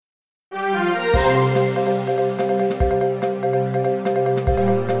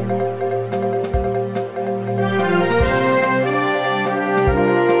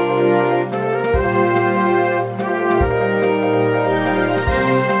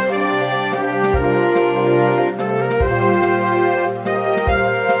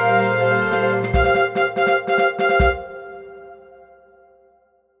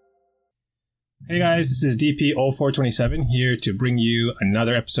guys, this is DP0427 here to bring you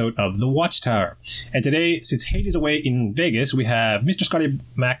another episode of The Watchtower. And today, since Hades away in Vegas, we have Mr. Scotty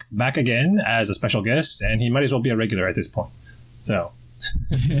Mac back again as a special guest, and he might as well be a regular at this point. So,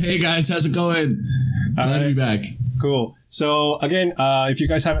 hey guys, how's it going? Glad to be back. Cool. So again, if you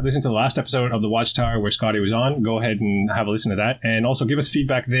guys haven't listened to the last episode of The Watchtower where Scotty was on, go ahead and have a listen to that. And also give us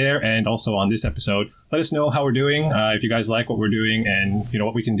feedback there and also on this episode. Let us know how we're doing, if you guys like what we're doing and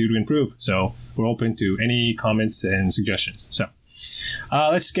what we can do to improve. So we're open to any comments and suggestions. So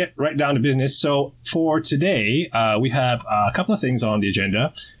let's get right down to business. So for today, we have a couple of things on the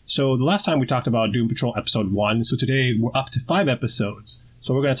agenda. So the last time we talked about Doom Patrol episode 1. So today we're up to 5 episodes.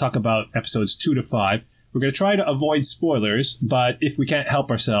 So we're going to talk about episodes 2 to 5. We're going to try to avoid spoilers, but if we can't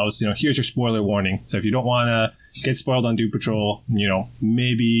help ourselves, here's your spoiler warning. So if you don't want to get spoiled on Doom Patrol,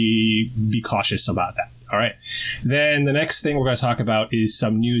 maybe be cautious about that. All right. Then the next thing we're going to talk about is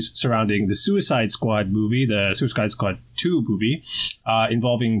some news surrounding the Suicide Squad movie, the Suicide Squad 2 movie,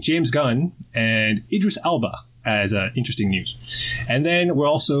 involving James Gunn and Idris Elba as interesting news. And then we're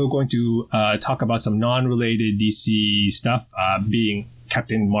also going to talk about some non-related DC stuff, being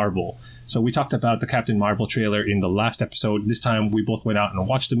Captain Marvel. So we talked about the Captain Marvel trailer in the last episode. This time we both went out and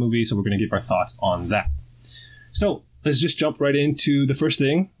watched the movie, so we're going to give our thoughts on that. So let's just jump right into the first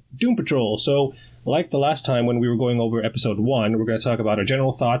thing, Doom Patrol. So like the last time when we were going over episode 1, we're going to talk about our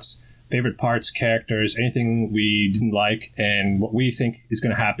general thoughts, favorite parts, characters, anything we didn't like, and what we think is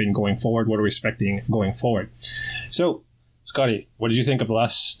going to happen going forward, what we're expecting going forward. So, Scotty, what did you think of the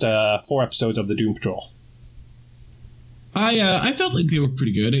last 4 episodes of the Doom Patrol? I felt like they were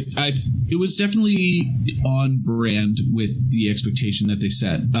pretty good. It was definitely on brand with the expectation that they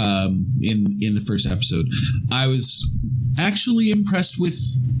set in the first episode. I was actually impressed with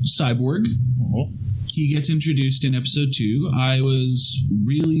Cyborg. Mm-hmm. He gets introduced in episode 2. I was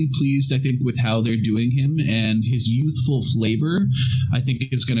really pleased, I think, with how they're doing him, and his youthful flavor, I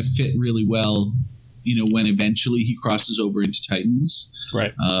think, is going to fit really well, when eventually he crosses over into Titans.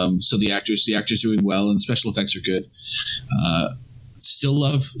 Right. So the actor's doing well, and special effects are good. Still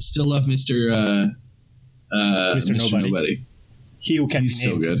love Mr. Nobody. He who can't he's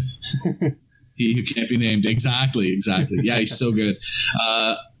be named. So good. He who can't be named. Exactly. Yeah, he's so good.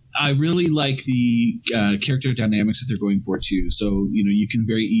 I really like the character dynamics that they're going for too. So you can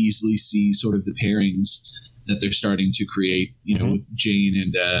very easily see sort of the pairings that they're starting to create. With Jane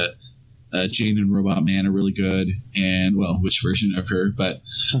and Robot Man are really good, and which version of her? But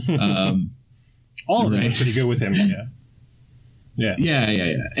all of them are pretty good with him. Yeah.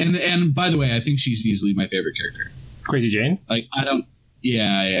 And by the way, I think she's easily my favorite character. Crazy Jane. Like I don't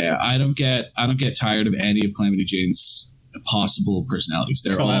get tired of any of Calamity Jane's possible personalities.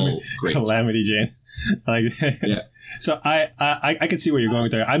 They're all great. Calamity Jane. Yeah. So I can see where you're going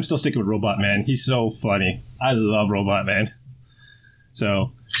with there. I'm still sticking with Robot Man. He's so funny. I love Robot Man.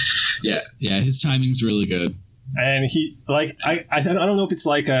 So. Yeah, his timing's really good. And he, I don't know if it's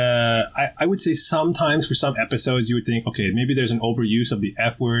I would say sometimes for some episodes you would think, okay, maybe there's an overuse of the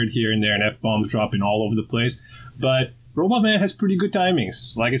F word here and there and F-bombs dropping all over the place. But Robot Man has pretty good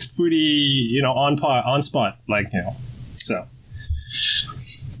timings. It's pretty, on spot, so.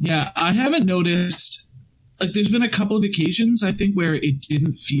 Yeah, I haven't noticed. There's been a couple of occasions, I think, where it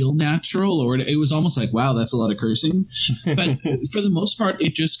didn't feel natural, or it was almost like, wow, that's a lot of cursing. But for the most part,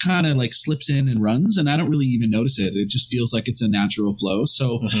 it just kind of slips in and runs, and I don't really even notice it. It just feels like it's a natural flow.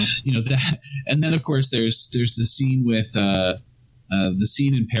 So, that, and then of course there's the scene with the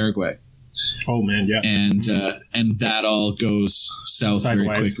scene in Paraguay. Oh man, yeah, and that all goes south very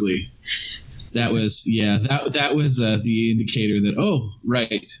quickly. That was that was the indicator that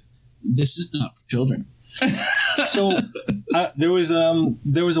this is not for children. So there was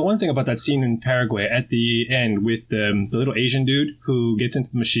one thing about that scene in Paraguay at the end with the little Asian dude who gets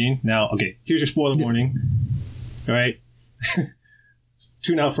into the machine. Now, okay, here's your spoiler warning. All right.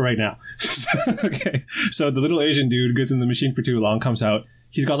 Tune out for right now. Okay. So the little Asian dude gets in the machine for too long, comes out.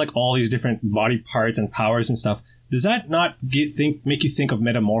 He's got all these different body parts and powers and stuff. Does that not make you think of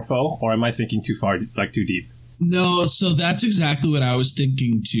Metamorpho, or am I thinking too far, too deep? No, so that's exactly what I was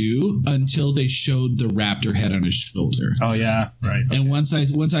thinking too, until they showed the raptor head on his shoulder. Oh yeah, right. Okay. And once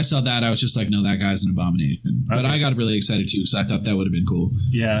I saw that, I was just like, no, that guy's an abomination. But I got really excited too, because I thought that would have been cool.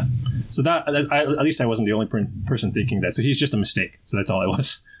 Yeah. So at least I wasn't the only person thinking that. So he's just a mistake. So that's all it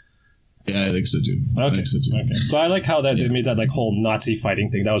was. Yeah, I think so too. Okay. So I like how they made that whole Nazi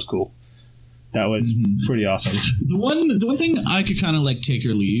fighting thing. That was cool. That was pretty awesome. The one thing I could kind of take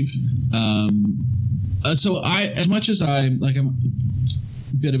or leave. So as much as I'm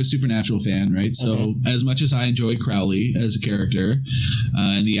bit of a Supernatural fan, right? So as much as I enjoyed Crowley as a character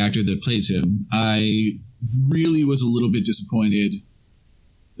and the actor that plays him, I really was a little bit disappointed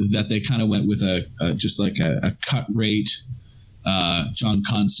that they kind of went with a cut rate John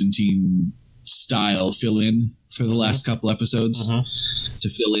Constantine style fill in for the last couple episodes to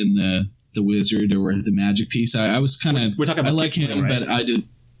fill in the wizard or the magic piece. I was kind of, we're talking about I like Kipling, him, right? but I did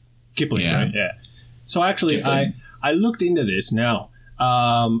Kipling, right? Yeah. So actually, Kipling. I looked into this now.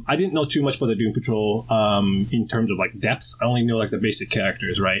 I didn't know too much about the Doom Patrol in terms of like depth. I only know like the basic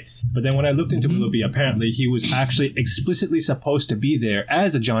characters, right? But then when I looked into Willoughby, apparently he was actually explicitly supposed to be there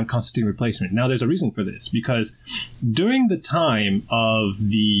as a John Constantine replacement. Now there's a reason for this, because during the time of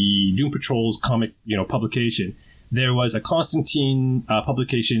the Doom Patrol's comic, publication, there was a Constantine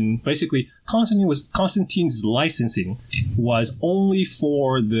publication. Basically, Constantine's licensing was only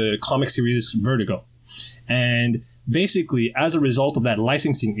for the comic series Vertigo, and basically, as a result of that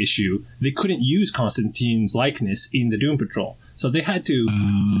licensing issue, they couldn't use Constantine's likeness in the Doom Patrol. So they had to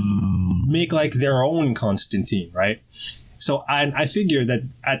make like their own Constantine, right? So I figure that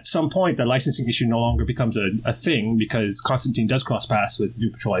at some point, the licensing issue no longer becomes a thing, because Constantine does cross paths with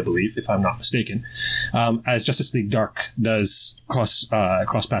Doom Patrol, I believe, if I'm not mistaken, as Justice League Dark does cross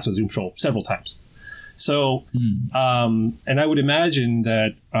paths with Doom Patrol several times. So, and I would imagine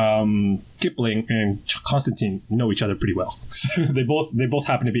that Kipling and Constantine know each other pretty well. they both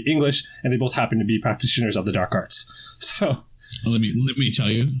happen to be English, and they both happen to be practitioners of the dark arts. So, let me tell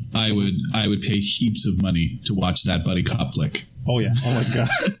you, I would pay heaps of money to watch that buddy cop flick. Oh yeah! Oh my god!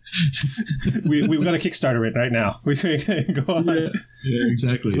 we've got a Kickstarter it right now. We can go on. Yeah,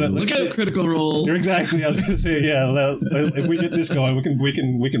 exactly. Look out, Critical Role. You're exactly. I was going to say, if we get this going,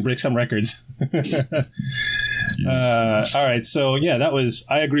 we can break some records. All right. So yeah, that was.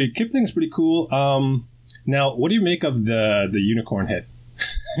 I agree. Kipling's pretty cool. Now, what do you make of the unicorn head?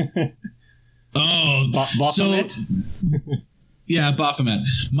 Baphomet? Yeah, Baphomet.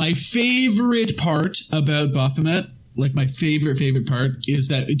 My favorite part about Baphomet, like my favorite part, is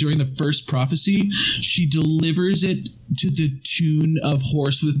that during the first prophecy, she delivers it to the tune of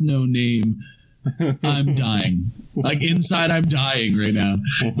Horse with No Name. I'm dying. Like inside, I'm dying right now.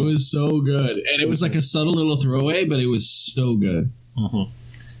 It was so good. And it was like a subtle little throwaway, but it was so good.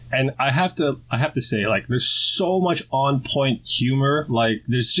 And I have to say, like, there's so much on point humor. Like,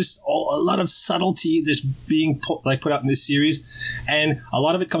 there's just a lot of subtlety that's being put out in this series, and a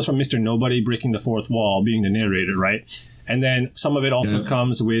lot of it comes from Mr. Nobody breaking the fourth wall, being the narrator, right? And then some of it also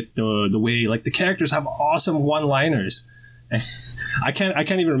comes with the way, like, the characters have awesome one-liners. I can't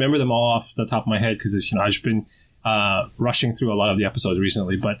even remember them all off the top of my head because I've just been rushing through a lot of the episodes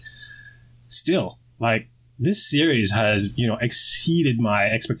recently, but still, like, this series has, exceeded my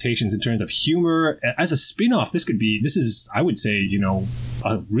expectations in terms of humor. As a spin-off, this is, I would say,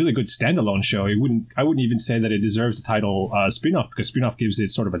 a really good standalone show. I wouldn't even say that it deserves the title spin-off, because spin-off gives it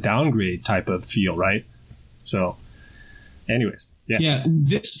sort of a downgrade type of feel, right? So, anyways. Yeah,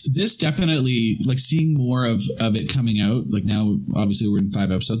 this definitely, like, seeing more of it coming out, like, now obviously we're in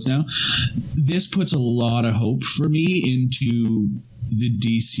 5 episodes now, this puts a lot of hope for me into the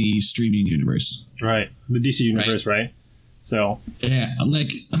DC streaming universe. Right. The DC universe, right? So yeah,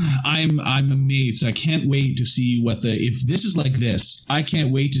 like, I'm amazed. I can't wait to see if this is like this, I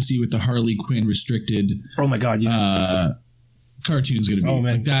can't wait to see what the Harley Quinn restricted cartoon's going to be.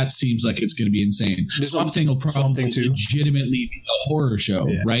 Like, that seems like it's going to be insane. Swamp Thing will probably legitimately be a horror show,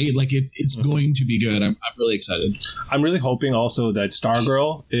 right? Like, it's going to be good. I'm really excited. I'm really hoping also that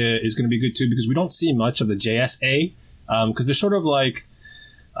Stargirl is going to be good too, because we don't see much of the JSA, because they're sort of like,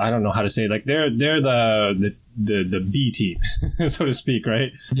 I don't know how to say it, like they're the B team, so to speak,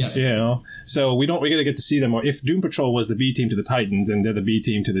 right? Yeah. So we're going to get to see them. Or if Doom Patrol was the B team to the Titans, and they're the B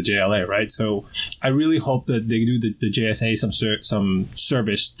team to the JLA, right? So I really hope that they do the JSA some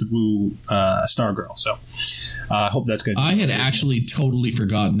service through Stargirl. So I hope that's good. I had actually totally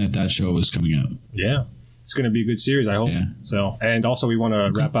forgotten that show was coming out. Yeah. It's going to be a good series, I hope. Yeah. So, and also we want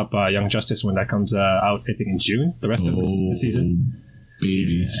to wrap up Young Justice when that comes out, I think, in June, the rest of the season.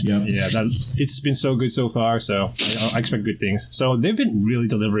 Baby. Yeah. It's been so good so far, so I expect good things. So they've been really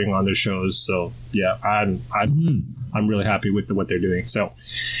delivering on their shows. So yeah, I'm really happy with what they're doing. So,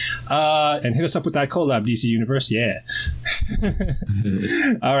 and hit us up with that collab, DC Universe. Yeah.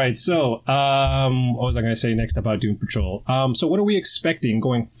 All right. So, what was I going to say next about Doom Patrol? So what are we expecting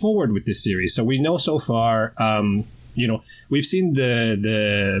going forward with this series? So we know so far, we've seen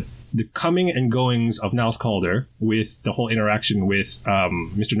the coming and goings of Niles Calder with the whole interaction with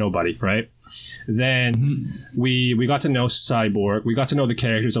Mr. Nobody, right? Then we got to know Cyborg. We got to know the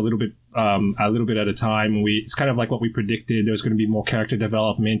characters a little bit at a time. It's kind of like what we predicted. There's going to be more character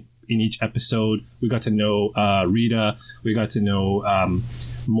development in each episode. We got to know Rita. We got to know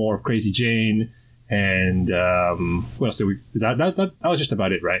more of Crazy Jane. And what else did we? That was just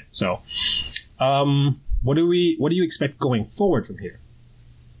about it, right? So, what do you expect going forward from here?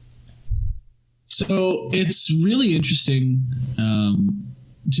 So it's really interesting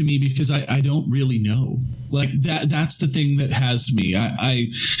to me because I don't really know. Like that's the thing that has me.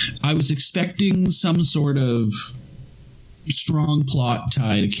 I was expecting some sort of strong plot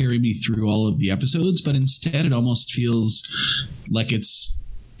tie to carry me through all of the episodes, but instead it almost feels like it's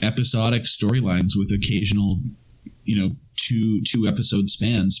episodic storylines with occasional, two episode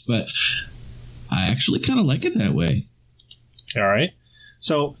spans. But I actually kind of like it that way. All right.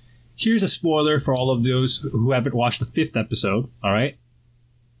 So here's a spoiler for all of those who haven't watched the 5th episode. All right.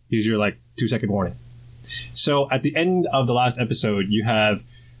 Here's your 2-second warning. So at the end of the last episode, you have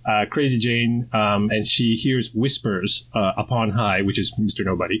Crazy Jane, and she hears whispers upon high, which is Mr.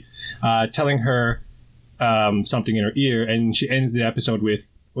 Nobody, telling her something in her ear, and she ends the episode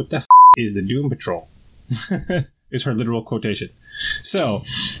with, "What the is the Doom Patrol?" is her literal quotation. So,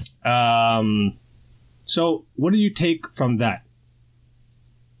 so what do you take from that?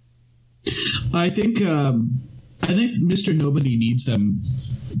 I think Mr. Nobody needs them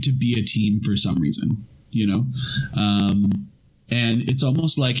to be a team for some reason, and it's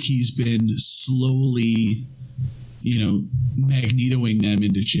almost like he's been slowly, magnetoing them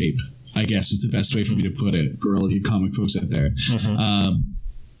into shape, I guess is the best way for me to put it for all of you comic folks out there.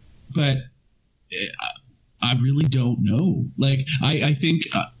 But I really don't know. I think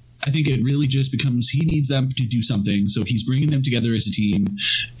it really just becomes he needs them to do something, so he's bringing them together as a team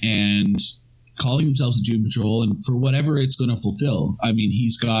and calling themselves the Doom Patrol, and for whatever it's going to fulfill. I mean,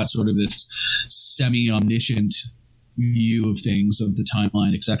 he's got sort of this semi-omniscient view of things, of the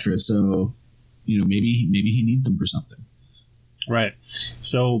timeline, etc. So, maybe he needs them for something. Right.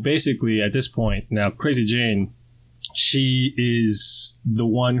 So basically, at this point, now Crazy Jane, she is the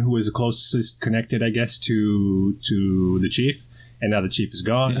one who is closest connected, I guess, to the Chief, and now the Chief is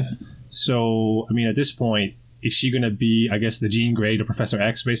gone. Yeah. So, I mean, at this point, is she going to be, I guess, the Jean Grey to Professor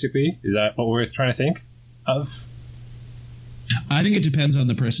X, basically? Is that what we're trying to think of? I think it depends on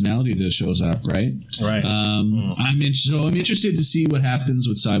the personality that shows up, right? Right. I'm interested to see what happens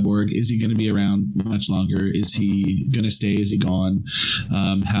with Cyborg. Is he going to be around much longer? Is he going to stay? Is he gone?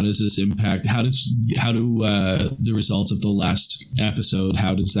 How does this impact? How do the results of the last episode?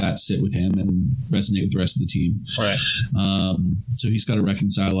 How does that sit with him and resonate with the rest of the team? Right. So he's got to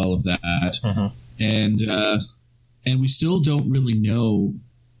reconcile all of that, and we still don't really know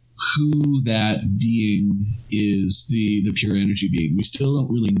who that being is, the pure energy being. We still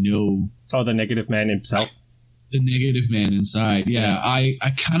don't really know. Oh, the negative man himself? The negative man inside. Yeah. I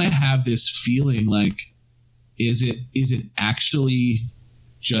kind of have this feeling like, is it actually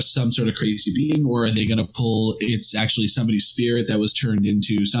just some sort of crazy being, or are they going to pull, it's actually somebody's spirit that was turned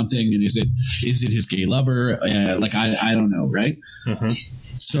into something, and is it his gay lover? I don't know, right?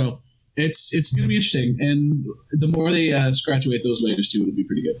 So it's going to be interesting, and the more they scratch away at those layers too, it'll be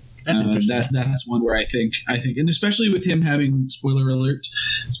pretty good. That's interesting. That's one where I think, and especially with him having, spoiler alert,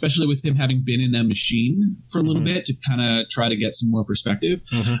 especially with him having been in that machine for a little bit to kind of try to get some more perspective,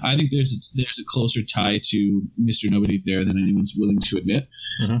 I think there's a closer tie to Mr. Nobody there than anyone's willing to admit.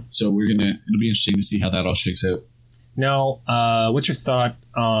 So it'll be interesting to see how that all shakes out. Now, what's your thought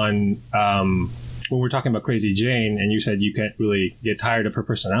on when we're talking about Crazy Jane, and you said you can't really get tired of her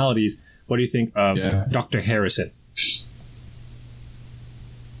personalities? What do you think of Dr. Harrison?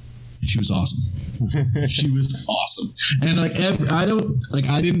 She was awesome. She was awesome. And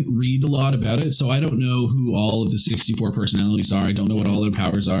I didn't read a lot about it, so I don't know who all of the 64 personalities are. I don't know what all their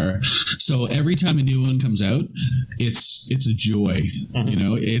powers are. So every time a new one comes out, it's a joy.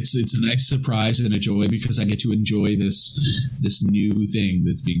 It's a nice surprise and a joy because I get to enjoy this new thing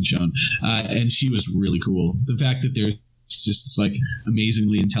that's being shown. And she was really cool. The fact that there's just this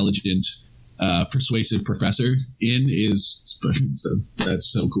amazingly intelligent, persuasive professor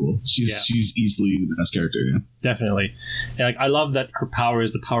that's so cool. She's easily the best character. Yeah, definitely. And, I love that her power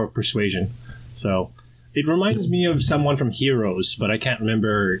is the power of persuasion. So it reminds me of someone from Heroes, but I can't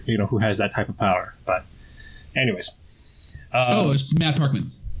remember who has that type of power. But anyways, it's Matt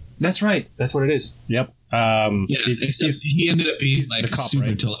Parkman. That's right. That's what it is. Yep. He ended up being a cop,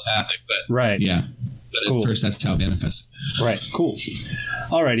 super telepathic, but right. Yeah. But at first, that's how it manifested. Right. Cool.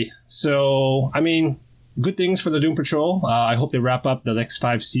 Alrighty. So, I mean, good things for the Doom Patrol. I hope they wrap up the next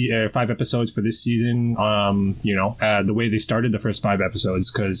 5 episodes for this season. The way they started the first 5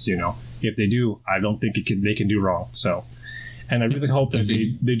 episodes, because if they do, I don't think they can do wrong. So, and I really hope that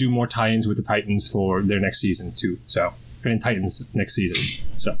they do more tie-ins with the Titans for their next season too. So, and Titans next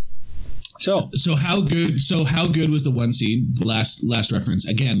season. So how good was the one scene, the last reference?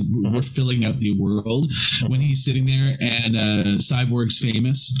 Again, we're filling out the world when he's sitting there and Cyborg's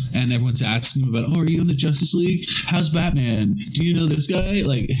famous and everyone's asking him about, are you in the Justice League? How's Batman? Do you know this guy?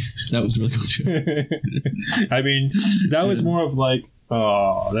 Like, that was really cool too. I mean, that was more of like,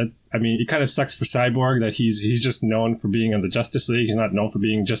 it kind of sucks for Cyborg that he's just known for being in the Justice League. He's not known for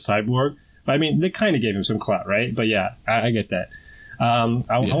being just Cyborg. But I mean, they kind of gave him some clout, right? But yeah, I get that. I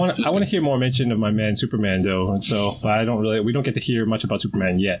want to hear more mention of my man Superman though, and so but we don't get to hear much about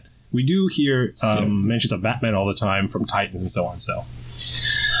Superman yet. We do hear mentions of Batman all the time from Titans and so on. So,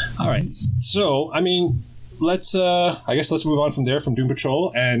 all right. So I mean, let's move on from there from Doom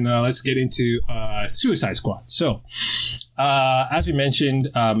Patrol and let's get into Suicide Squad. So, as we mentioned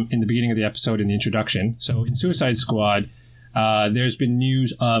in the beginning of the episode in the introduction, so in Suicide Squad. There's been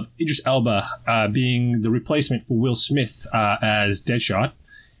news of Idris Elba being the replacement for Will Smith as Deadshot.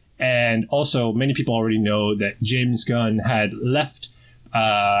 And also, many people already know that James Gunn had left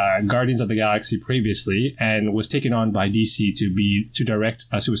Guardians of the Galaxy previously and was taken on by DC to direct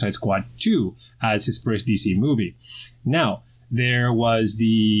Suicide Squad 2 as his first DC movie. Now, there was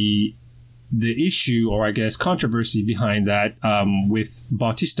the issue, or I guess controversy behind that with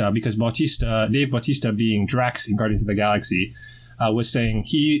Bautista, because Dave Bautista being Drax in Guardians of the Galaxy, was saying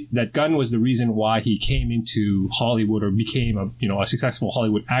that Gunn was the reason why he came into Hollywood or became a successful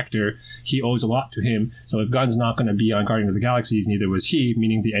Hollywood actor. He owes a lot to him. So if Gunn's not going to be on Guardians of the Galaxies, neither was he,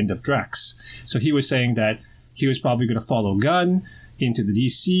 meaning the end of Drax. So he was saying that he was probably going to follow Gunn into the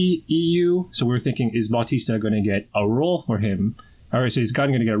DC EU. So we were thinking, is Bautista going to get a role for him? Or is Gunn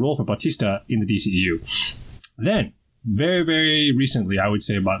going to get a role for Bautista in the DCEU? Then, very, very recently, I would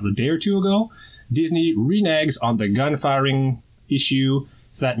say about a day or two ago, Disney reneges on the Gunn firing issue.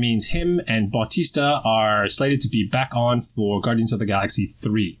 So that means him and Bautista are slated to be back on for Guardians of the Galaxy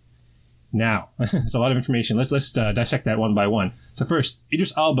 3. Now, it's a lot of information. Let's dissect that one by one. So first,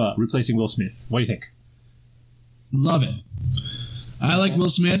 Idris Elba replacing Will Smith. What do you think? Love it. I like Will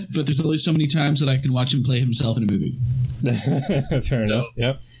Smith, but there's only so many times that I can watch him play himself in a movie. Fair enough.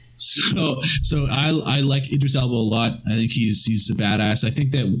 Yep. So I like Idris Elba a lot. I think he's a badass. I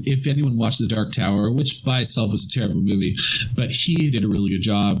think that if anyone watched The Dark Tower, which by itself was a terrible movie, but he did a really good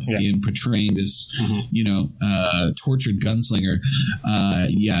job in portraying this, tortured gunslinger.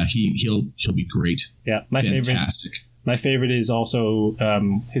 He'll be great. Yeah, fantastic. My favorite is also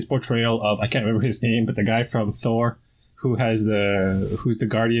his portrayal of, I can't remember his name, but the guy from Thor. Who's the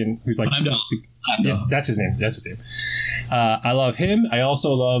Guardian? Who's like, yeah, that's his name. I love him. I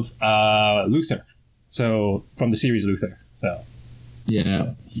also love Luthor. So from the series Luthor. So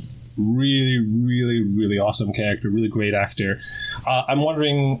yeah, really, really, really awesome character. Really great actor. I'm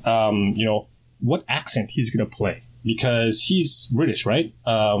wondering, what accent he's gonna play, because he's British, right?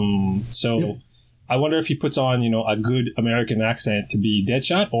 So I wonder if he puts on, a good American accent to be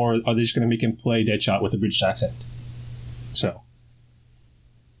Deadshot, or are they just gonna make him play Deadshot with a British accent? So,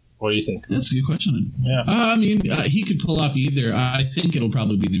 what do you think? That's a good question. Yeah. He could pull off either. I think it'll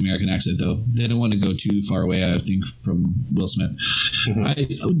probably be the American accent, though. They don't want to go too far away, I think, from Will Smith.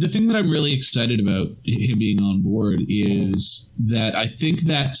 Mm-hmm. The thing that I'm really excited about him being on board is that I think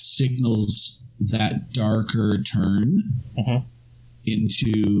that signals that darker turn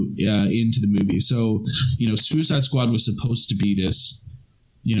into the movie. So, Suicide Squad was supposed to be this,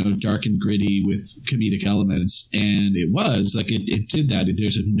 dark and gritty with comedic elements. And it was like, it did that.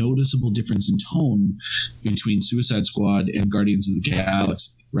 There's a noticeable difference in tone between Suicide Squad and Guardians of the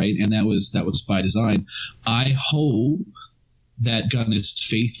Galaxy, right? And that was by design. I hope that Gunn is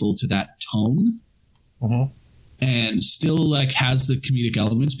faithful to that tone and still has the comedic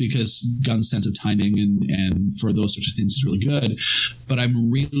elements, because Gunn's sense of timing and for those sorts of things is really good. But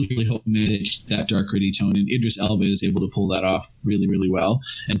I'm really, really hoping that dark gritty tone, and Idris Elba is able to pull that off really, really well.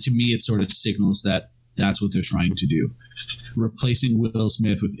 And to me, it sort of signals that that's what they're trying to do. Replacing Will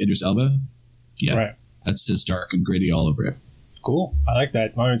Smith with Idris Elba, that's just dark and gritty all over it. Cool. I like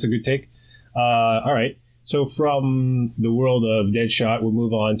that. It's a good take. All right. So from the world of Deadshot, we'll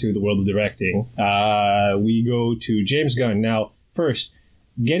move on to the world of directing. We go to James Gunn. Now, first,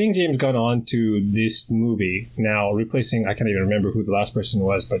 getting James Gunn onto this movie, now replacing, I can't even remember who the last person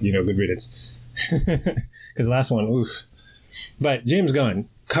was, but, good riddance. Because the last one, oof. But James Gunn,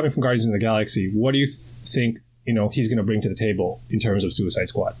 coming from Guardians of the Galaxy, what do you think, he's going to bring to the table in terms of Suicide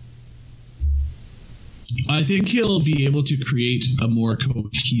Squad? I think he'll be able to create a more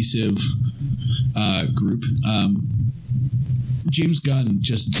cohesive group. James Gunn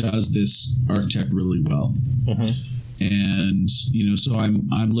just does this archetype really well. And so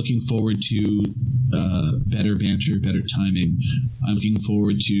I'm looking forward to better banter, better timing. I'm looking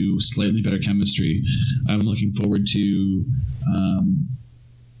forward to slightly better chemistry. I'm looking forward to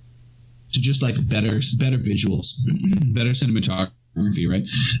just like better visuals, better cinematography, right?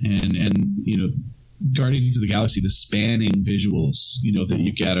 And Guardians of the Galaxy, the spanning visuals that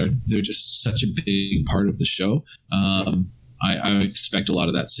you get they're just such a big part of the show. I expect a lot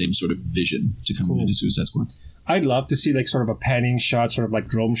of that same sort of vision to come into Suicide Squad. I'd love to see like sort of a panning shot, sort of like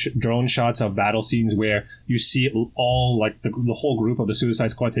drone shots of battle scenes where you see all like the whole group of the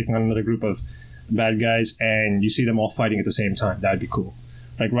Suicide Squad taking on another group of bad guys, and you see them all fighting at the same time. That'd be cool.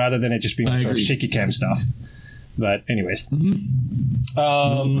 Like rather than it just being sort of shaky cam stuff. But anyways,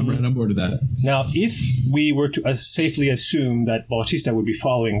 I'm right on board with that. Now, if we were to safely assume that Bautista would be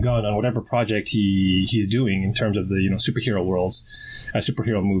following Gunn on whatever project he's doing in terms of the superhero worlds,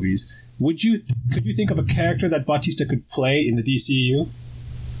 superhero movies, could you think of a character that Bautista could play in the DCU?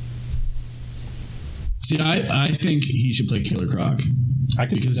 See, I think he should play Killer Croc.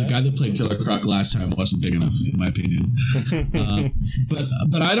 Because the guy that played Killer Croc last time wasn't big enough, in my opinion.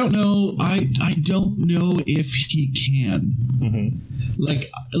 But I don't know. I don't know if he can. Like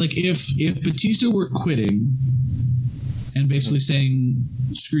if Batista were quitting and basically saying,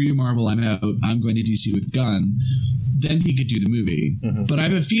 "Screw you, Marvel, I'm out. I'm going to DC with Gunn," then he could do the movie. But I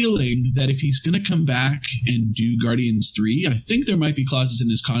have a feeling that if he's going to come back and do Guardians 3, I think there might be clauses in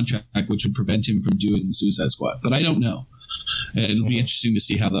his contract which would prevent him from doing Suicide Squad. But I don't know. It'll be interesting to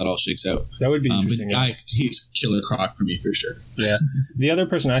see how that all shakes out. That would be interesting. But he's Killer Croc for me for sure. Yeah. The other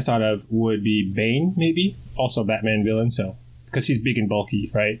person I thought of would be Bane, maybe. Also a Batman villain, so because he's big and bulky,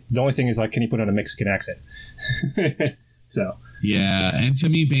 right? The only thing is, like, can he put on a Mexican accent? So. Yeah, and to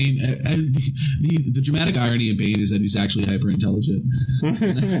me, Bane, the dramatic irony of Bane is that he's actually hyper intelligent.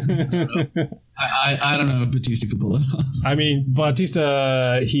 I don't know if Batista could pull it off. I mean,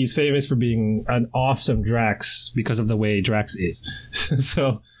 Bautista, he's famous for being an awesome Drax because of the way Drax is.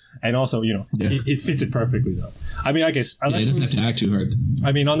 So, and also, it fits it perfectly, though. I mean, I guess he doesn't have to act too hard.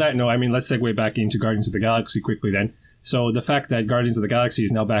 I mean, on that note, let's segue back into Guardians of the Galaxy quickly then. So the fact that Guardians of the Galaxy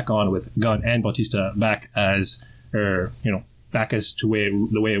is now back on with Gunn and Bautista back as, back as to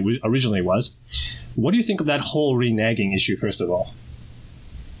the way it originally was. What do you think of that whole reneging issue, first of all?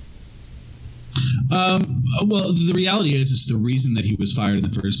 Well, the reality is the reason that he was fired in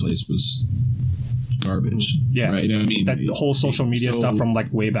the first place was garbage. Yeah. Right? I mean, the whole social media stuff from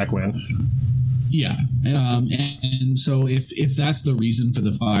like way back when. Yeah. And so if that's the reason for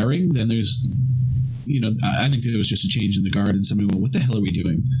the firing, then there's... I think that it was just a change in the guard, and somebody went, "What the hell are we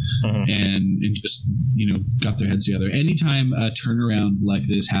doing?" And just got their heads together. Anytime a turnaround like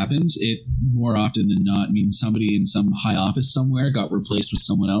this happens, it more often than not means somebody in some high office somewhere got replaced with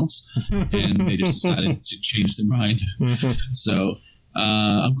someone else, and they just decided to change their mind. So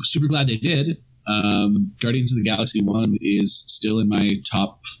I'm super glad they did. Guardians of the Galaxy 1 is still in my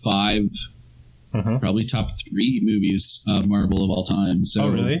top 5. Probably top 3 movies of Marvel of all time. So, oh,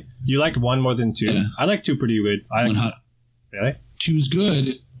 really? You liked 1 more than 2? Yeah. I like 2 pretty good. Really? 2's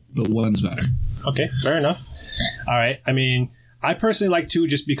good, but 1's better. Okay, fair enough. All right. I mean, I personally like 2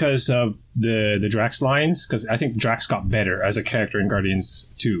 just because of the Drax lines, because I think Drax got better as a character in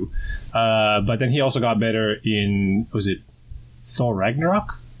Guardians 2. But then he also got better in, was it Thor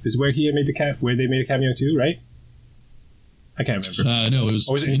Ragnarok? Is where he made where they made a cameo too, right? I can't remember. No, it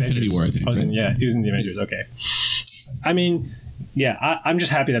was Infinity War, I think. He was in the Avengers. Okay. I mean, yeah, I'm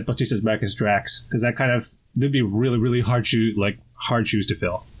just happy that Bautista's back as Drax, because that'd be really, really hard shoes to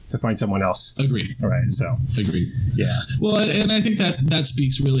fill, to find someone else. Agreed. All right, so. Agreed. Yeah. Well, and I think that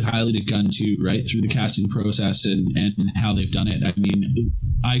speaks really highly to Gunn too, right? Through the casting process and how they've done it. I mean,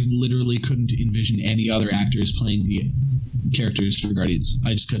 I literally couldn't envision any other actors playing the characters for Guardians.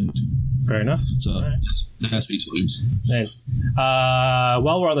 I just couldn't. Fair enough. So that speaks volumes.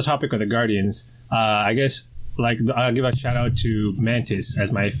 While we're on the topic of the Guardians, I guess I'll give a shout out to Mantis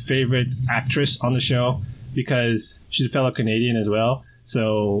as my favorite actress on the show, because she's a fellow Canadian as well.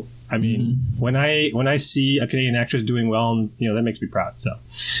 So I mean, when I see a Canadian actress doing well, that makes me proud. So,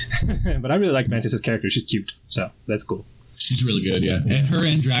 but I really like Mantis' character. She's cute, so that's cool. She's really good, yeah. And her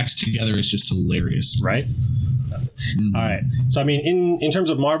and Drax together is just hilarious, right? All right. So, I mean, in terms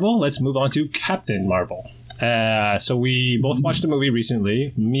of Marvel, let's move on to Captain Marvel. So we both watched the movie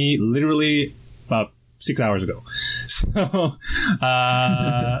recently. Me, literally about 6 hours ago. So,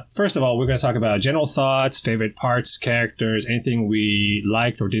 first of all, we're going to talk about general thoughts, favorite parts, characters, anything we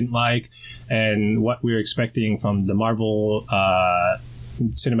liked or didn't like, and what we're expecting from the Marvel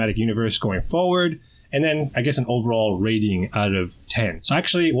cinematic universe going forward. And then, I guess, an overall rating out of 10. So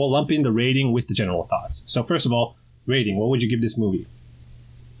actually, we'll lump in the rating with the general thoughts. So first of all, rating. What would you give this movie?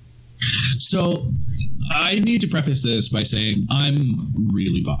 So I need to preface this by saying I'm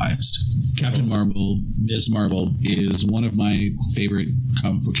really biased. Captain Marvel, Ms. Marvel, is one of my favorite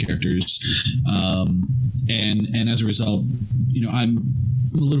comic book characters. And as a result, I'm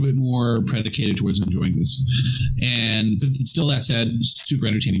a little bit more predicated towards enjoying this. But still, that said, super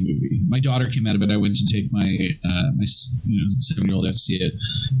entertaining movie. My daughter came out of it. I went to take my 7-year-old out to see it,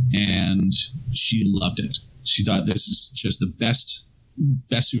 and she loved it. She thought this is just the best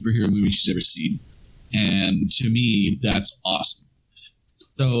superhero movie she's ever seen. And to me, that's awesome.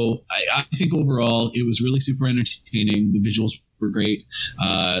 So I think overall, it was really super entertaining. The visuals were great.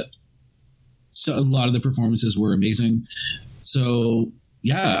 So a lot of the performances were amazing. So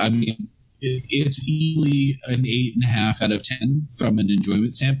yeah, I mean, it's easily an 8.5 out of 10 from an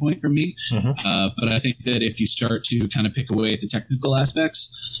enjoyment standpoint for me. But I think that if you start to kind of pick away at the technical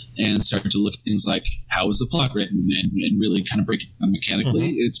aspects and start to look at things like how was the plot written and really kind of break it down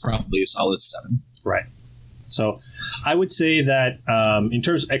mechanically, it's probably a solid 7. Right. So I would say that in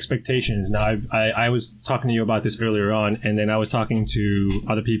terms of expectations, now I was talking to you about this earlier on, and then I was talking to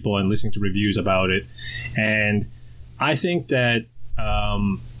other people and listening to reviews about it. And I think that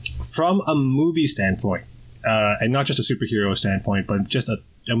from a movie standpoint, and not just a superhero standpoint, but just a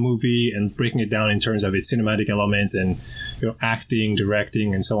movie and breaking it down in terms of its cinematic elements and acting,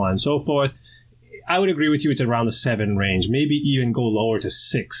 directing, and so on and so forth, I would agree with you. It's around the 7 range, maybe even go lower to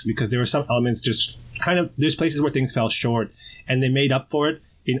 6, because there were some elements just kind of, there's places where things fell short and they made up for it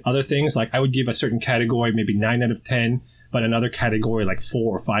in other things. Like I would give a certain category maybe 9 out of 10, but another category like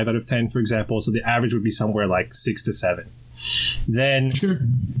 4 or 5 out of 10, for example. So the average would be somewhere like 6 to 7.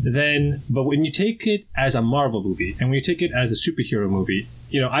 But when you take it as a Marvel movie and when you take it as a superhero movie,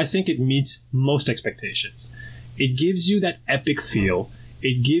 I think it meets most expectations. It gives you that epic feel.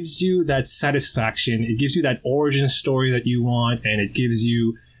 It gives you that satisfaction. It gives you that origin story that you want, and it gives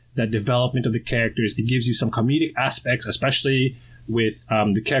you that development of the characters. It gives you some comedic aspects, especially with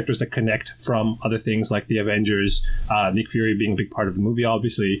the characters that connect from other things like the Avengers, Nick Fury being a big part of the movie,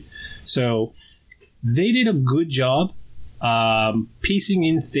 obviously. So they did a good job piecing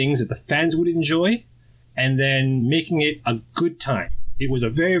in things that the fans would enjoy and then making it a good time. It was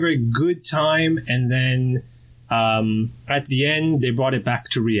a very, very good time, and then at the end, they brought it back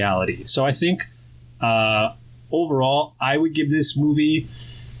to reality. So I think overall, I would give this movie,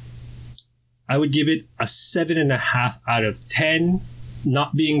 I would give it a 7.5 out of 10,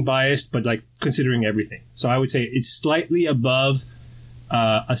 not being biased, but like considering everything. So I would say it's slightly above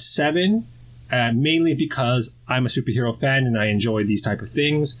a 7, mainly because I'm a superhero fan and I enjoy these type of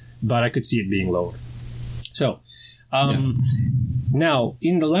things, but I could see it being lower. So now,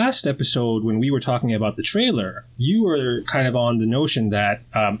 in the last episode, when we were talking about the trailer, you were kind of on the notion that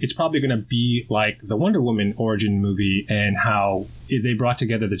it's probably going to be like the Wonder Woman origin movie and how they brought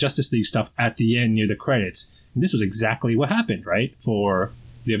together the Justice League stuff at the end near the credits. And this was exactly what happened, right, for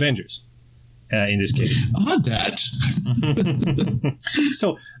the Avengers in this case. Odd that.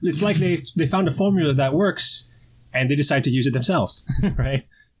 So it's like they found a formula that works and they decide to use it themselves, right?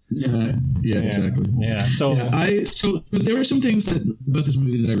 Yeah, exactly. Yeah. So but there were some things about this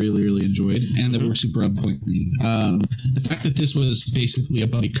movie that I really, really enjoyed and that were super on point for me. The fact that this was basically a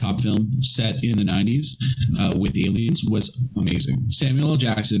buddy cop film set in the 90s with aliens was amazing. Samuel L.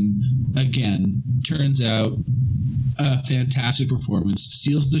 Jackson, again, turns out a fantastic performance,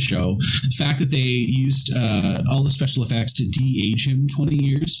 steals the show. The fact that they used all the special effects to de-age him 20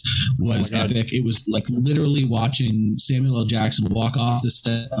 years was epic. It was like literally watching Samuel L. Jackson walk off the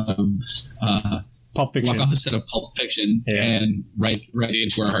set of Pulp Fiction. Walk off the set of Pulp Fiction and right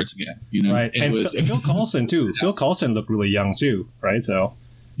into our hearts again. Right. And Phil Coulson too. Phil Coulson looked really young too, right? So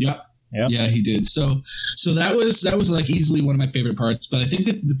yeah, he did. So that was like easily one of my favorite parts. But I think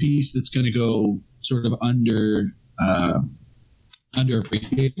that the piece that's going to go sort of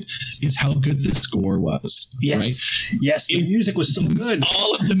underappreciated is how good the score was. Yes. Right? Yes, the music was so good.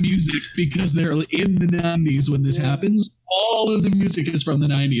 All of the music, because they're in the 90s when this happens, all of the music is from the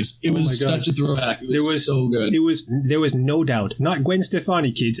 90s. It was such a throwback. It was so good. There was no doubt. Not Gwen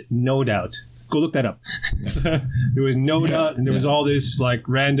Stefani, kids, no doubt. Go look that up. Yeah. There was no doubt, and there was all this like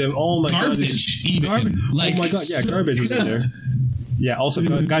random, oh my garbage, god. Garbage. Like, oh my god, yeah, garbage was in there. Yeah, also,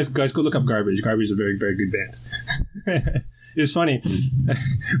 guys, go look up Garbage. Garbage is a very, very good band. It's funny.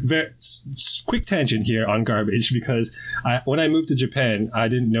 quick tangent here on garbage, because when I moved to Japan, I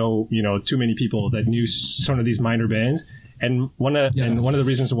didn't know, too many people that knew some of these minor bands. And one of the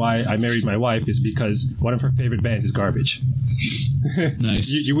reasons why I married my wife is because one of her favorite bands is Garbage.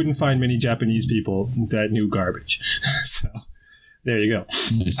 Nice. You wouldn't find many Japanese people that knew Garbage. So there you go.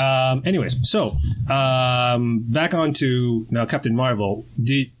 Nice. Anyways, so back on to now Captain Marvel.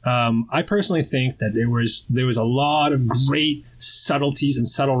 I personally think that there was a lot of great subtleties and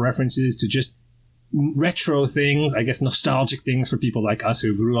subtle references to just retro things, I guess nostalgic things for people like us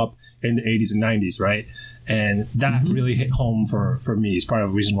who grew up in the 80s and 90s, right? And that really hit home for me. It's part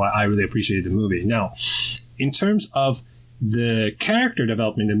of the reason why I really appreciated the movie. Now, in terms of the character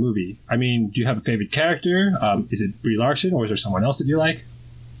development in the movie, I mean, do you have a favorite character? Is it Brie Larson, or is there someone else that you like?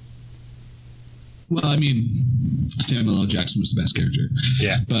 Well, I mean, Samuel L. Jackson was the best character.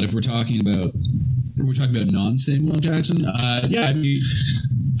 Yeah. But if we're talking about non-Samuel L. Jackson, I mean,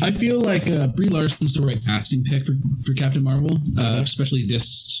 I feel like Brie Larson was the right casting pick for Captain Marvel, especially this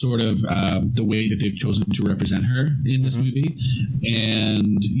sort of the way that they've chosen to represent her in this movie,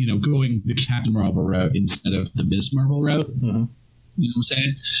 and going the Captain Marvel route instead of the Ms. Marvel route. You know what I'm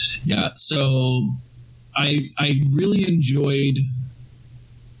saying? Yeah. So I really enjoyed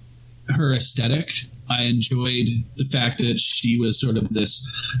her aesthetic. I enjoyed the fact that she was sort of this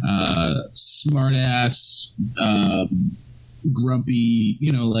smart ass, grumpy,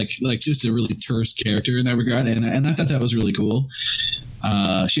 like just a really terse character in that regard, and I thought that was really cool.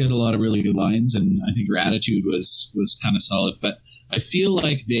 She had a lot of really good lines, and I think her attitude was kind of solid. But I feel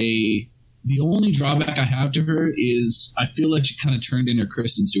like the only drawback I have to her is I feel like she kind of turned in her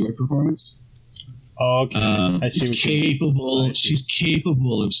Kristen Stewart performance. Okay, I see. She's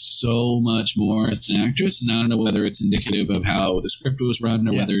capable of so much more as an actress, and I don't know whether it's indicative of how the script was run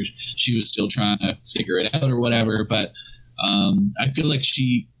or whether she was still trying to figure it out or whatever. But I feel like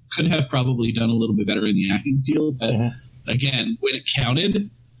she could have probably done a little bit better in the acting field. But again, when it counted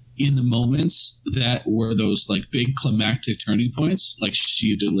in the moments that were those like big climactic turning points, like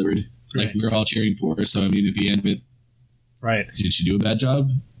she delivered, like we were all cheering for her. So I mean, at the end of it, did she do a bad job?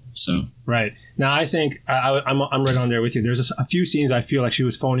 So right now, I think I'm right on there with you. There's a few scenes I feel like she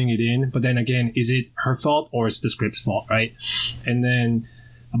was phoning it in, but then again, is it her fault or is the script's fault, right? And then,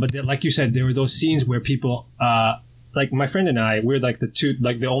 but like you said, there were those scenes where people, like my friend and I, we're like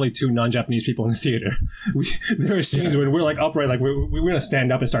the only two non-Japanese people in the theater. There are scenes when we're like upright, like we're gonna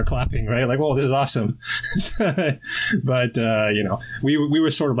stand up and start clapping, right? Like, whoa, this is awesome. But we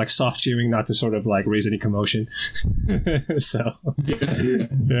were sort of like soft cheering, not to sort of like raise any commotion. So,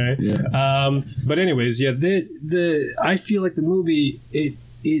 right. Yeah. But anyways, I feel like the movie it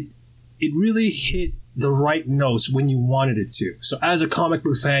really hit the right notes when you wanted it to. So as a comic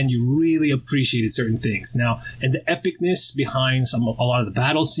book fan, you really appreciated certain things. Now, and the epicness behind a lot of the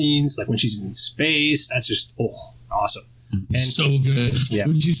battle scenes, like when she's in space, that's just awesome. And so good. Yeah.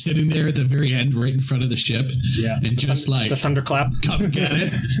 When she's sitting there at the very end, right in front of the ship, and just like the thunderclap, come get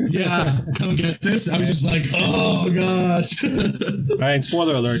it, come get this. I was just like, oh gosh. All right, and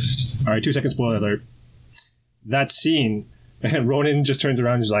spoiler alert. All right, 2-second spoiler alert. That scene, and Ronan just turns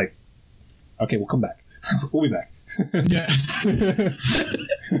around and is like, okay, we'll come back. We'll be back. Yeah.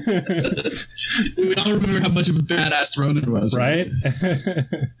 We all remember how much of a badass Ronan was. Right?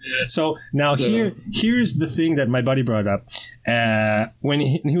 So now here's the thing that my buddy brought up. When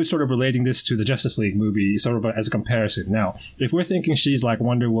he was sort of relating this to the Justice League movie, sort of as a comparison. Now, if we're thinking she's like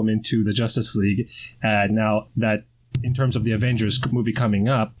Wonder Woman to the Justice League, now that in terms of the Avengers movie coming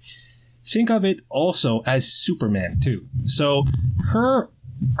up, think of it also as Superman too. So her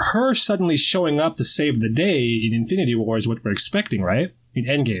suddenly showing up to save the day in Infinity War is what we're expecting, right? In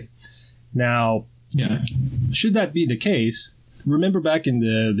Endgame. Now, should that be the case, remember back in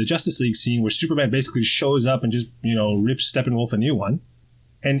the Justice League scene where Superman basically shows up and just, rips Steppenwolf a new one.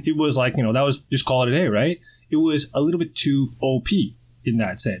 And it was like, that was just call it a day, right? It was a little bit too OP in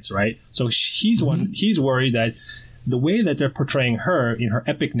that sense, right? So he's worried that the way that they're portraying her in her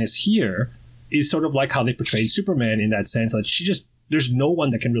epicness here is sort of like how they portrayed Superman in that sense. Like there's no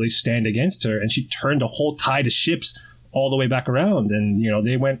one that can really stand against her, and she turned the whole tide of ships all the way back around, and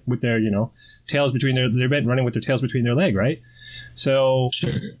they went with their tails between they went running with their tails between their leg, right? So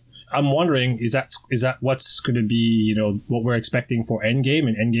sure. I'm wondering, is that what's going to be what we're expecting for Endgame,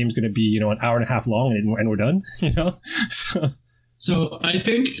 and Endgame's going to be an hour and a half long, and we're done, So I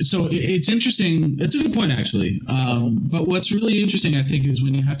think it's interesting. It's a good point, actually. But what's really interesting, I think, is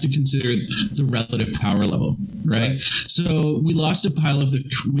when you have to consider the relative power level, right? So we lost a pile of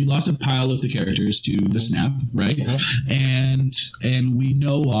the characters to the snap, right? And we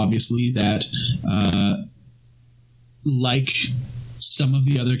know obviously that like some of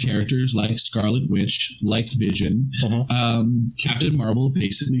the other characters, like Scarlet Witch, like Vision, Captain Marvel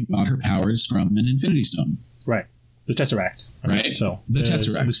basically got her powers from an Infinity Stone. Right. The Tesseract. Right. So the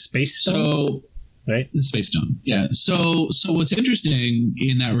Tesseract. The Space Stone. So, right. The Space Stone. Yeah. So what's interesting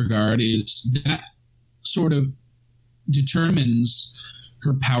in that regard is that sort of determines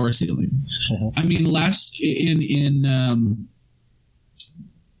her power ceiling. I mean,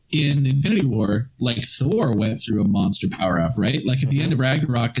 in Infinity War, like Thor went through a monster power up, right? Like at the end of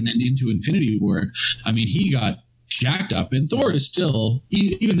Ragnarok and then into Infinity War, I mean, he got jacked up, and Thor is still,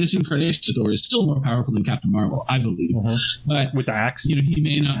 even this incarnation of Thor is still more powerful than Captain Marvel, I believe. But with the axe, you know, he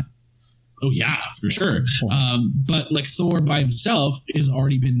may not. Oh yeah, for sure. But like Thor by himself has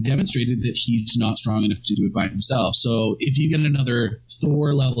already been demonstrated that he's not strong enough to do it by himself. So if you get another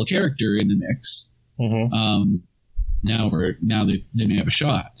Thor level character in the mix, now they may have a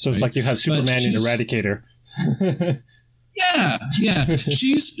shot. So it's like you have Superman and Eradicator. Yeah.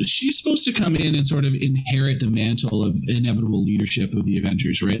 She's supposed to come in and sort of inherit the mantle of inevitable leadership of the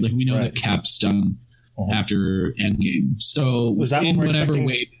Avengers, right? Like we know that Cap's done after Endgame. So was that in what whatever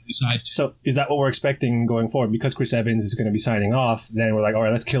way they decide to. So is that what we're expecting going forward? Because Chris Evans is going to be signing off, then we're like, all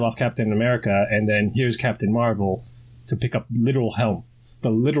right, let's kill off Captain America, and then here's Captain Marvel to pick up the literal helm.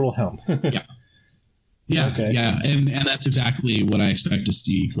 Yeah, and that's exactly what I expect to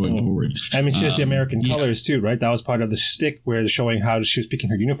see going forward. I mean, she has the American colors too, right? That was part of the shtick where they're showing how she was picking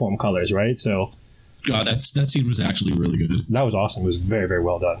her uniform colors, right? So, God, that scene was actually really good. That was awesome. It was very, very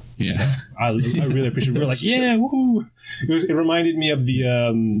well done. Yeah, so I really appreciate it. We were like, yeah, woohoo! It reminded me of the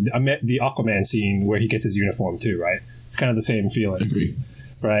Aquaman scene where he gets his uniform too, right? It's kind of the same feeling. Agree.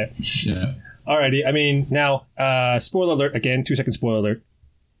 Right. Yeah. Alrighty. I mean, now, spoiler alert again. 2-second spoiler alert.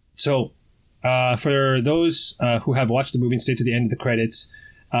 So. For those who have watched the movie and stayed to the end of the credits,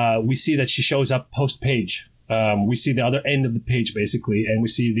 we see that she shows up post-page. We see the other end of the page, basically, and we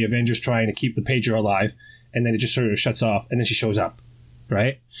see the Avengers trying to keep the pager alive, and then it just sort of shuts off, and then she shows up,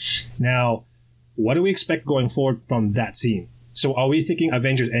 right? Now, what do we expect going forward from that scene? So are we thinking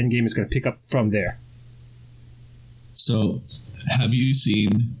Avengers Endgame is going to pick up from there? So, have you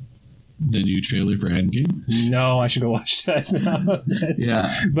seen the new trailer for Endgame? No, I should go watch that now.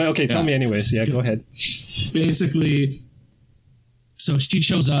 Yeah. But okay, tell me anyways. Yeah, go ahead. Basically, so she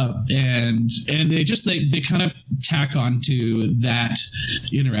shows up and they just they kind of tack on to that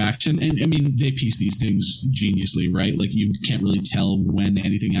interaction. And I mean, they piece these things geniusly, right? Like you can't really tell when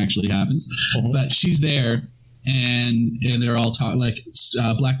anything actually happens. But she's there and they're all talking, like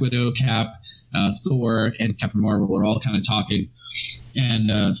Black Widow, Cap, Thor, and Captain Marvel are all kind of talking.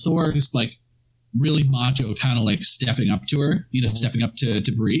 And Thor is like really macho, kind of like stepping up to her, stepping up to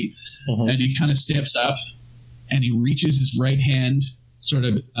Brie. And he kind of steps up and he reaches his right hand sort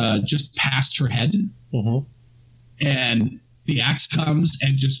of just past her head. And the axe comes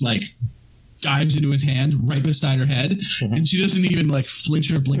and just like dives into his hand right beside her head. And she doesn't even like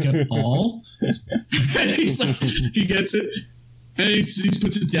flinch or blink at all. And he's like, he gets it and he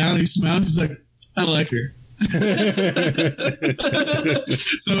puts it down and he smiles. He's like, I like her.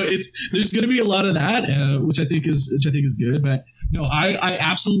 So there's going to be a lot of that, which I think is good. But no, I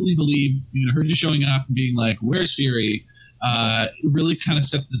absolutely believe her just showing up and being like, "Where's Fury?" Really kind of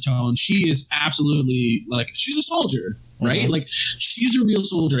sets the tone. She is absolutely like she's a soldier, right? Like she's a real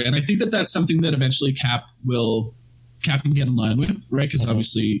soldier, and I think that's something that eventually Cap can get in line with, right? Because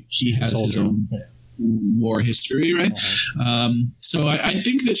obviously he has his own war history, right? So I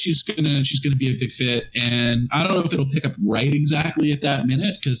think that she's gonna be a big fit, and I don't know if it'll pick up right exactly at that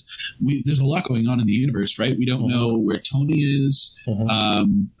minute because there's a lot going on in the universe, right? We don't know where Tony is. I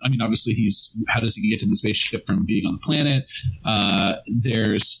mean, obviously how does he get to the spaceship from being on the planet?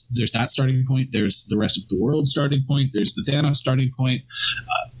 There's that starting point. There's the rest of the world starting point. There's the Thanos starting point.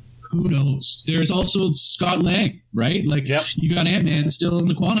 Who knows? There's also Scott Lang, right? Like you got Ant-Man still in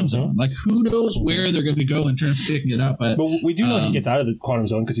the quantum zone. Like who knows where they're going to go in terms of picking it up? But we do know he gets out of the quantum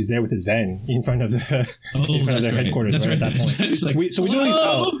zone because he's there with his van in front of their headquarters. That's right. At that point, like, we do know he's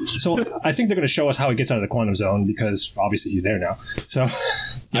out. So I think they're going to show us how he gets out of the quantum zone because obviously he's there now. So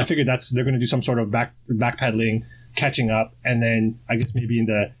I figured they're going to do some sort of backpedaling, catching up, and then I guess maybe in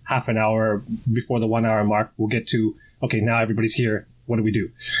the half an hour before the 1 hour mark, we'll get to now everybody's here. What do we do,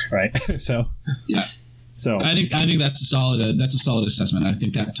 right? So I think that's a solid assessment. I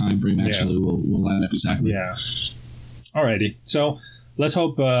think that time frame actually will line up exactly. Yeah. Alrighty. So let's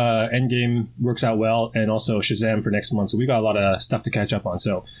hope Endgame works out well, and also Shazam for next month. So we got a lot of stuff to catch up on.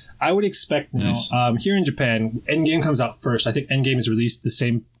 So I would expect now here in Japan, Endgame comes out first. I think Endgame is released the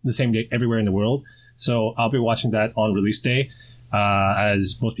same day everywhere in the world. So I'll be watching that on release day.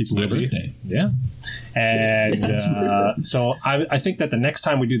 as most people will be. Birthday. Yeah. And so I think that the next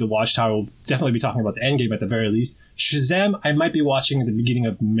time we do the Watchtower, we'll definitely be talking about the Endgame at the very least. Shazam, I might be watching at the beginning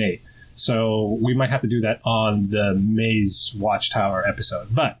of May. So we might have to do that on the May's Watchtower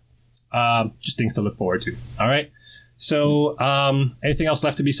episode. But just things to look forward to. All right. So anything else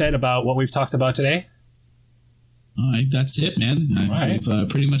left to be said about what we've talked about today? All right, that's it, man. I've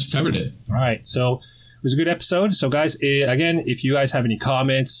pretty much covered it. All right. So it was a good episode. So, guys, again, if you guys have any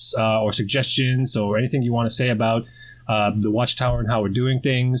comments or suggestions or anything you want to say about the Watchtower and how we're doing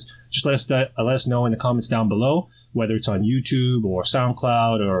things, just let us know in the comments down below, whether it's on YouTube or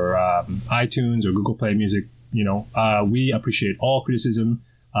SoundCloud or iTunes or Google Play Music. You know, we appreciate all criticism.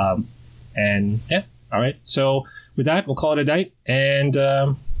 And yeah, all right. So with that, we'll call it a night and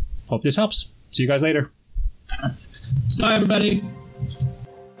hope this helps. See you guys later. Bye, everybody.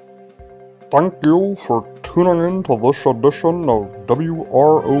 Thank you for tuning in to this edition of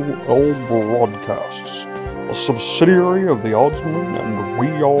WROL Broadcasts, a subsidiary of the Oddsman and We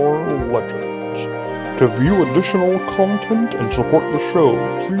Are Legends. To view additional content and support the show,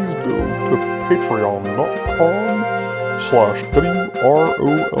 please go to patreon.com/WROL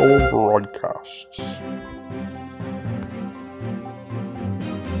Broadcasts.